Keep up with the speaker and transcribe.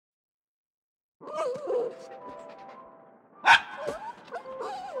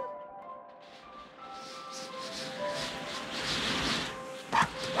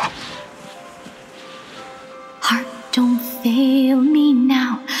Heart, don't fail me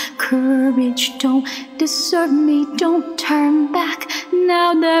now. Courage, don't desert me. Don't turn back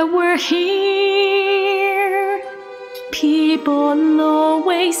now that we're here. People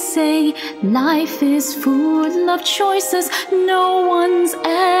always say life is full of choices. No one's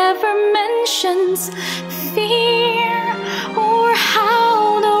ever mentions fear or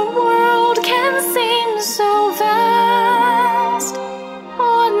how the world can seem so vast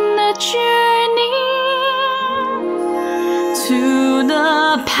on the journey to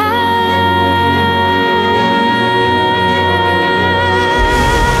the past.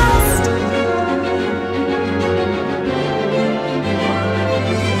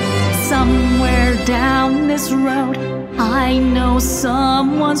 Somewhere down this road, I know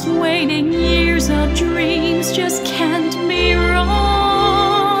someone's waiting. Years of dreams just can't be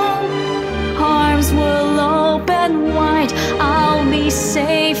wrong. Arms will open wide, I'll be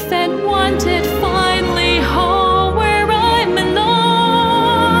safe and wanted. Finally home where I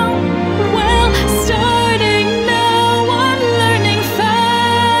belong. Well, starting now, I'm learning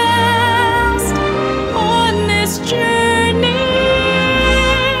fast on this journey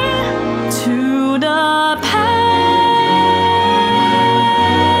to the past.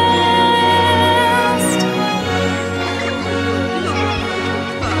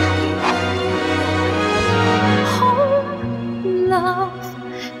 Home, love,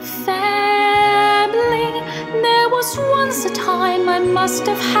 family. There was once a time I must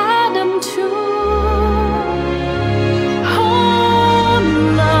have had them too.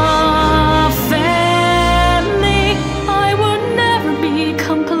 Home, love, family. I will never be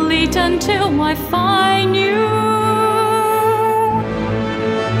complete until I find you.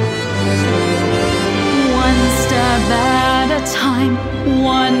 One step at a time,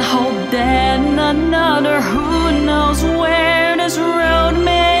 one hope then another. Who knows where this road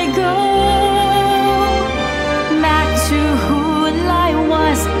may go? Back to who I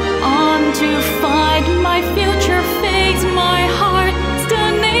was, on to find my future.